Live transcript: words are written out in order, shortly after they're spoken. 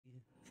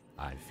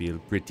I feel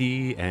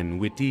pretty and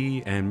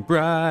witty and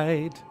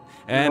bright,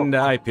 and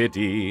I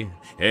pity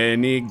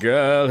any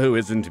girl who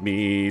isn't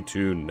me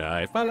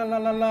tonight. Fa la la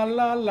la la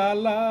la la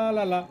la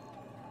la la.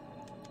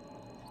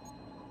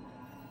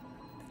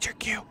 It's your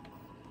cue.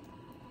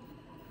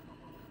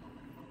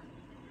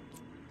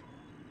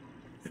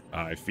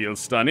 I feel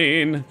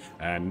stunning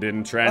and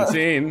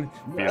entrancing,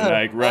 feel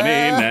like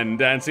running and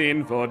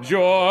dancing for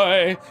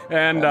joy,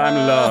 and I'm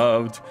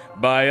loved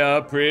by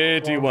a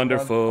pretty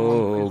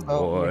wonderful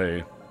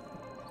boy.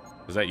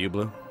 Was that you,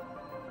 Blue?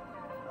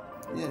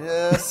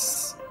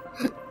 Yes.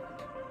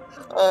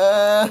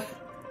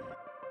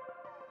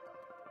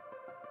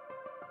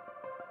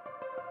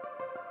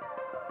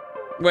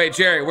 Wait,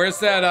 Jerry, where's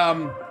that,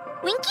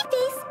 Winky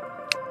face.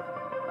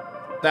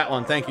 That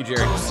one, thank you,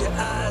 Jerry.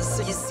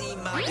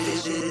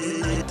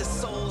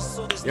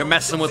 You're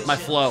messing with my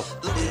flow.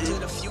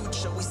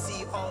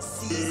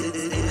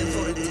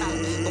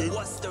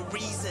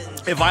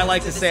 If I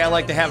like to say I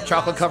like to have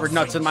chocolate-covered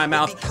nuts in my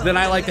mouth, then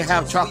I like to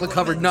have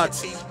chocolate-covered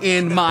nuts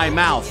in my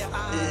mouth.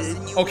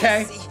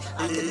 Okay?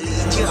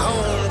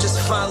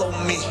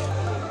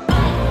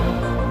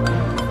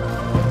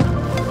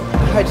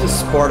 I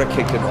just Sparta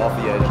kicked him off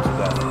the edge to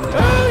that.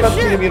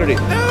 Cutscene immunity.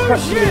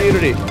 Cutscene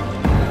immunity.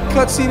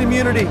 Cutscene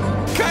immunity.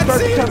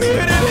 Cutscene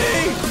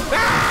immunity!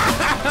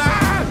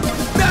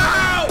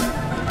 No!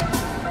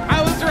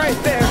 I was right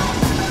there.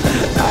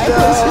 I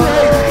was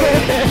right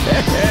there.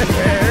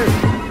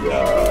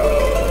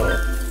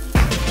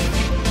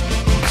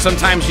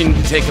 Sometimes you need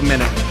to take a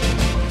minute.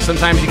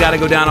 Sometimes you gotta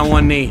go down on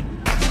one knee.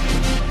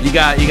 You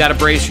gotta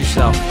brace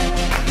yourself.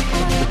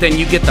 But then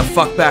you get the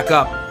fuck back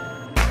up.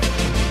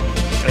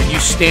 And you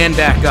stand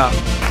back up.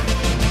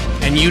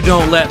 And you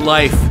don't let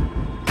life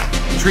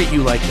treat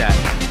you like that.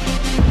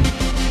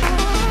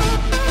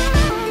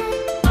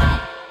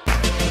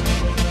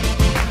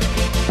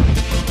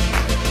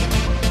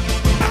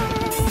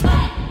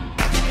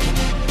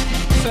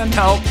 Send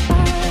help.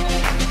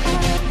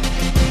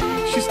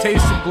 She's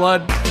tasted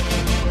blood.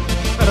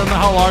 I don't know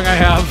how long I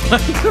have.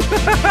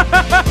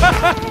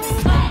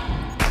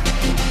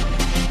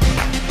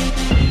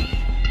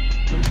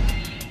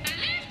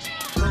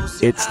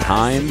 It's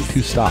time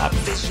to stop.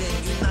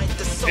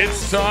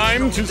 It's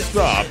time to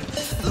stop.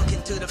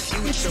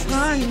 It's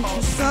time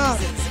to stop.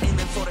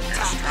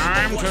 It's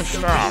time to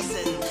stop.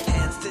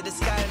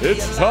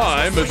 It's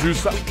time to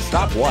stop.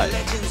 Stop what?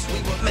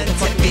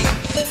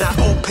 Now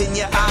open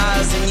your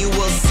eyes and you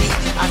will see.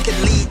 I can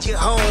lead you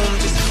home,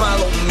 just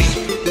follow me.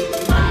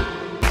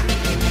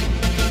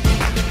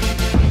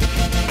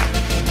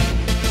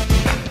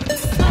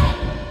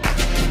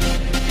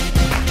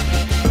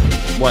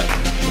 What?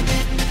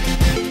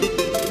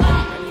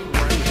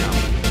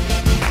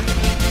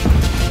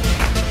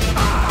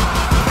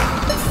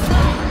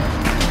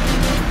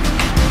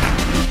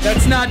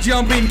 That's not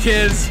jumping,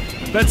 kids.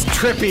 That's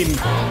tripping.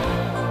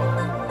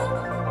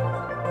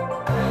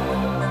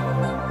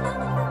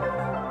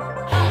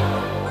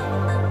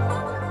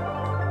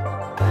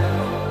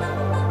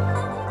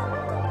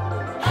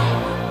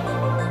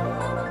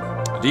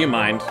 Do you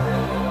mind?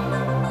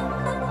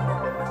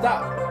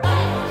 Stop.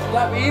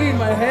 Stop eating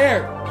my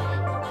hair.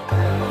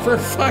 For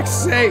fuck's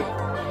sake.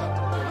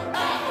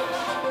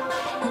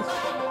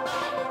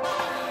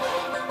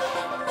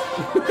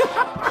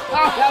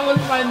 That was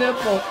my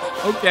nipple.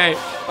 Okay.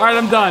 All right,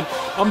 I'm done.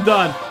 I'm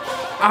done.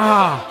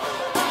 Ah.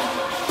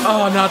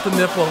 Oh, not the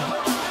nipple.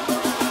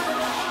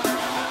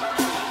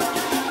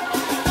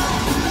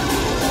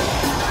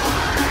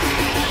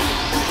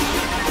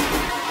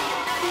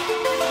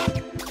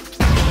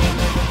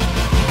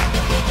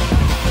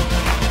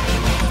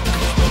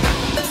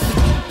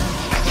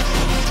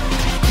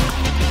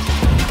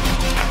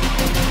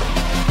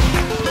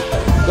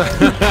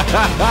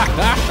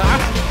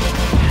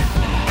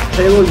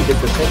 Halo, you did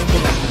the same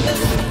thing as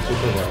me,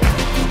 super well.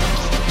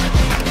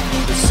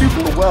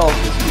 Super well,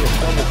 just be a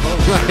double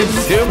post.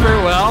 Super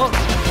well?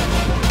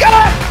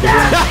 God!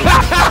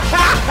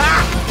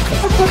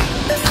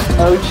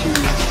 Oh, jeez.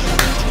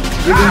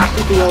 You're doing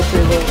super well,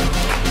 Halo.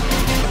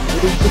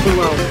 You're doing super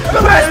well.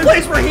 The last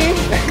place, Raheem!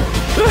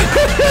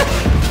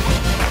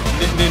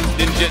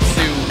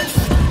 Ninjutsu.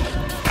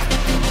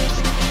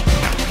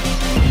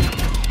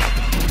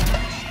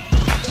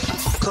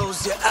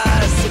 Close your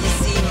eyes so you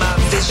see my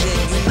vision.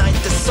 Unite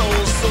the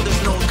souls so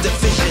there's no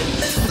division.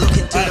 Look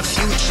into the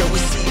future, we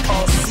see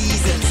all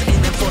seasons.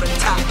 Aiming for the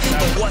top,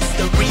 but what's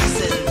the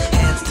reason?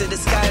 Hands to the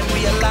sky and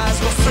realize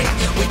we're free.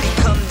 We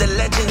become the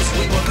legends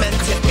we were meant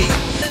to be.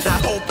 Now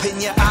open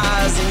your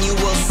eyes and you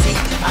will see.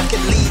 I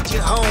can lead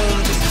you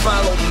home, just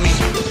follow me.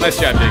 Nice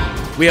job, Dick.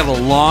 We have a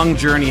long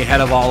journey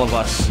ahead of all of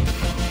us.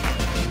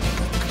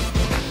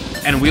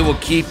 And we will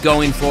keep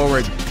going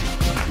forward.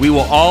 We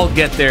will all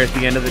get there at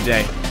the end of the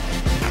day.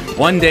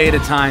 One day at a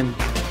time,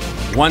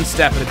 one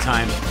step at a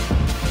time.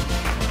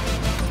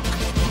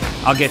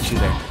 I'll get you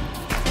there.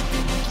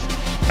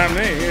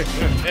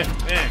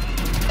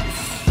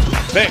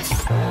 Thick.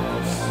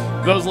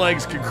 Those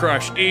legs could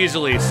crush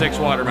easily 6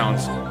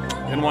 watermelons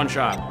in one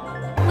shot.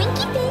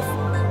 Winky face.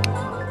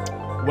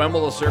 When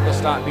will the circle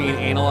stop being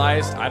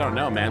analyzed? I don't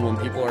know, man. When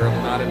people are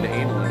not into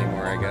anal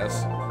anymore, I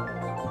guess.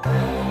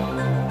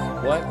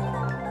 What?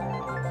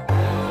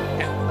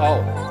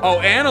 Oh,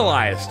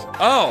 analyzed.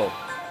 Oh.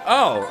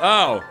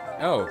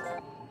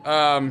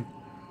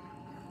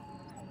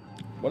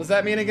 What does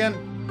that mean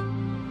again?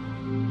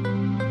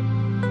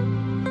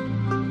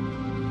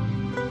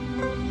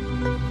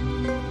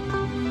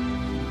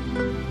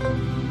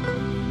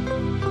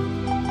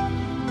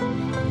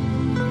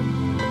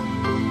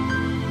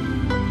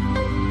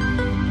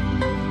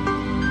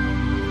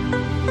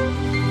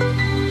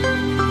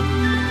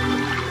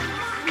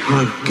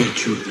 I'll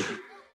get you.